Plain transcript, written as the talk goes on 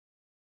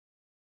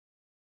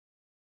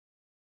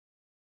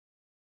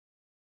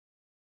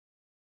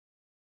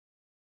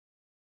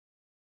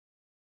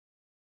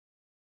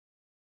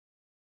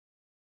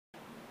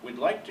We'd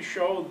like to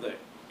show the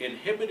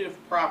inhibitive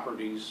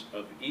properties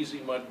of Easy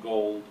Mud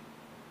Gold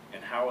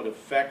and how it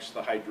affects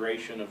the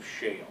hydration of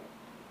shale.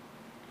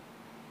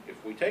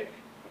 If we take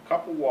a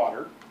cup of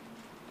water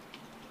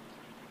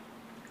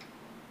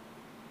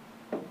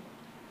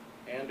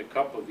and a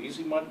cup of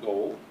Easy Mud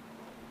Gold,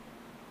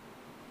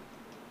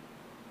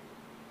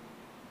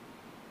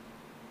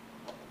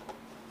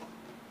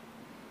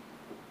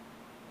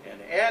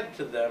 and add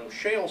to them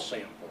shale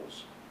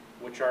samples,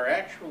 which are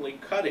actually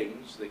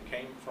cuttings that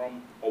came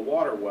from a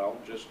water well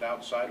just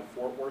outside of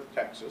Fort Worth,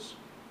 Texas.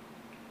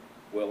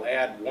 We'll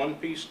add one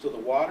piece to the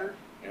water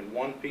and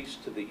one piece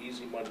to the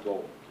Easy Mud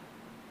Gold.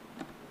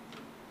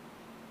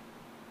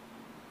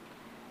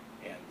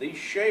 And these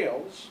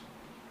shales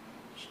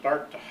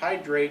start to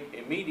hydrate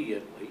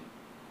immediately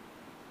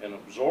and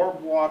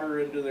absorb water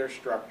into their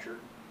structure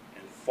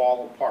and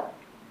fall apart.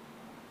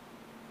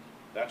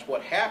 That's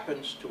what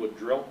happens to a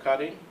drill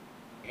cutting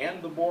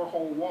and the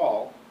borehole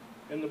wall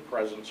in the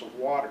presence of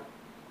water.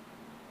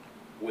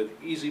 With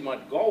Easy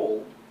Mud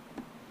Gold,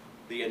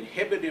 the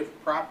inhibitive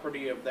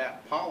property of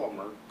that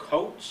polymer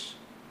coats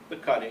the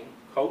cutting,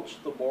 coats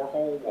the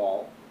borehole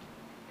wall,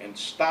 and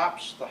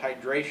stops the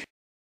hydration.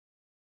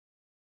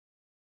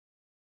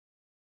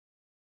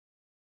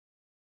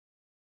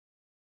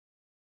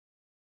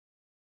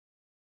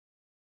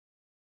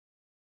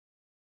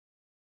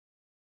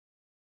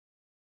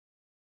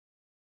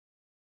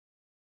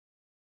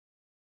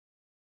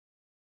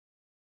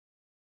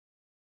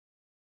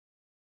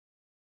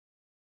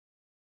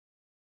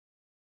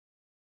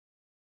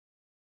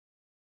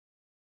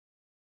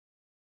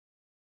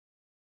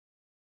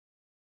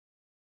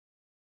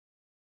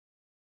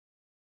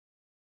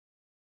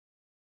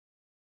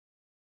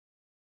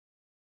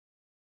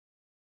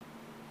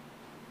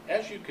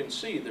 As you can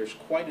see, there's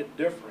quite a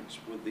difference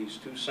with these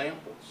two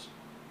samples.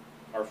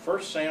 Our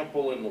first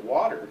sample in the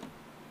water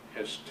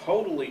has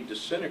totally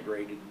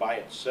disintegrated by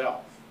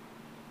itself.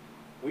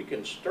 We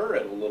can stir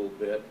it a little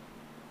bit,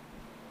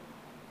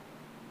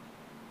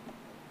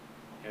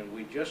 and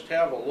we just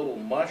have a little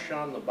mush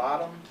on the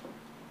bottom.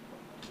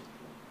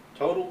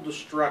 Total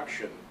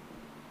destruction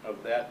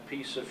of that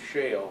piece of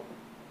shale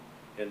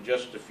in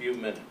just a few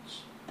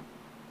minutes.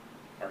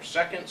 Our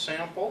second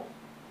sample,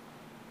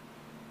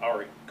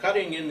 our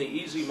cutting in the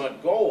Easy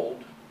Mud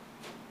Gold,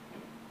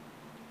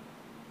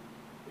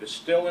 is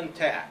still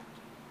intact.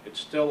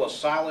 It's still a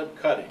solid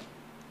cutting.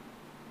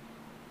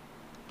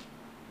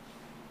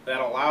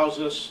 That allows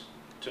us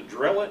to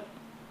drill it,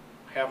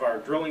 have our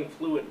drilling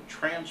fluid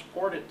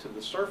transport it to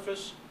the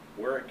surface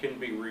where it can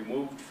be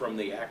removed from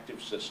the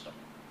active system.